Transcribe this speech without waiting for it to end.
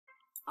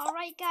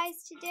Alright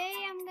guys, today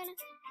I'm gonna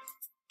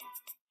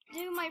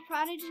do my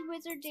Prodigy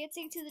Wizard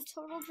dancing to the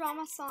Total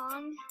Drama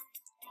song.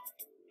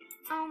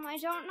 I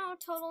don't know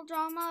Total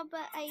Drama,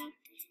 but I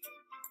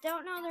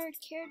don't know their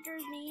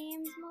characters'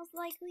 names most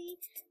likely.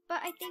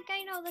 But I think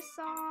I know the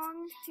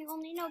song. I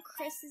only know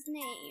Chris's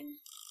name.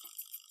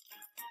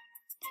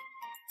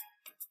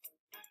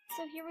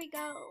 So here we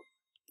go.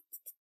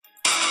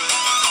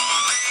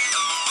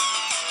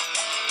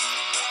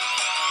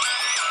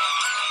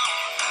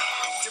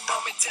 The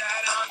mom and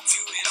dad, I'm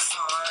doing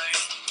fine.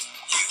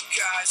 You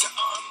guys are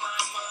on my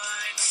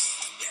mind.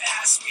 You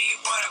asked me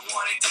what I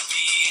wanted to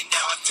be, and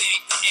now I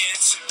think the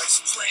answer is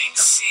plain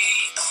to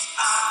see.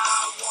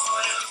 I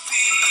wanna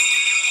be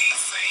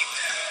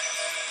famous.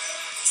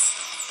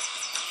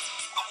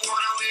 I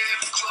wanna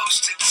live close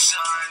to the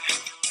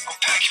sun. I'll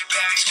pack your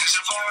bags cause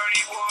I've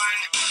already won.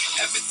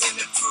 Everything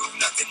to prove,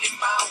 nothing in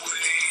my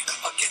way.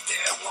 I'll get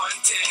there one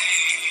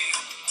day.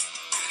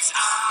 Cause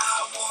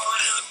I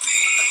wanna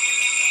be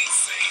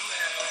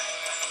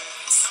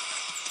famous.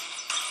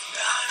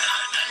 Na na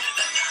na na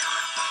na na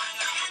na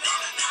na na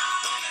na na.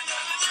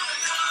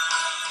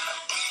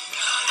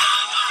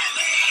 I wanna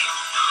be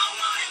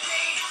famous.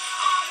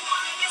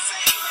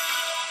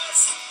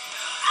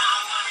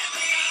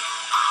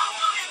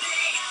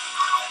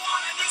 I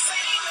wanna be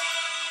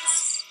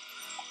famous.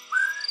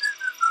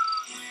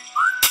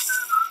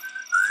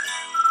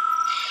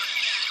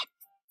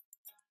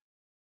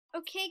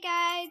 Okay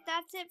guys,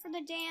 that's it for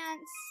the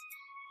dance.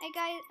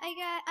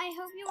 I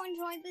hope you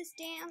enjoyed this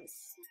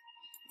dance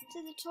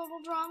to the Total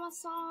Drama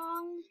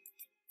song.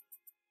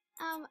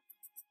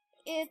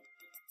 If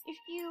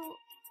you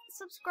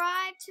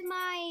subscribe to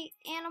my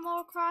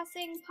Animal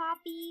Crossing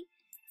Poppy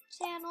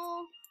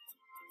channel,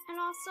 and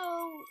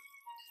also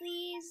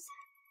please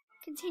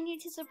continue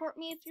to support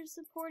me if you're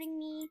supporting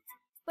me.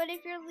 But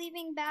if you're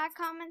leaving bad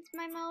comments,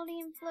 my Melody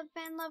and Flip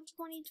Fan Love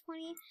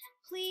 2020,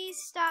 please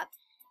stop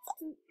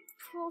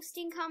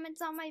posting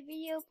comments on my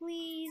video.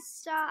 Please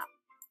stop.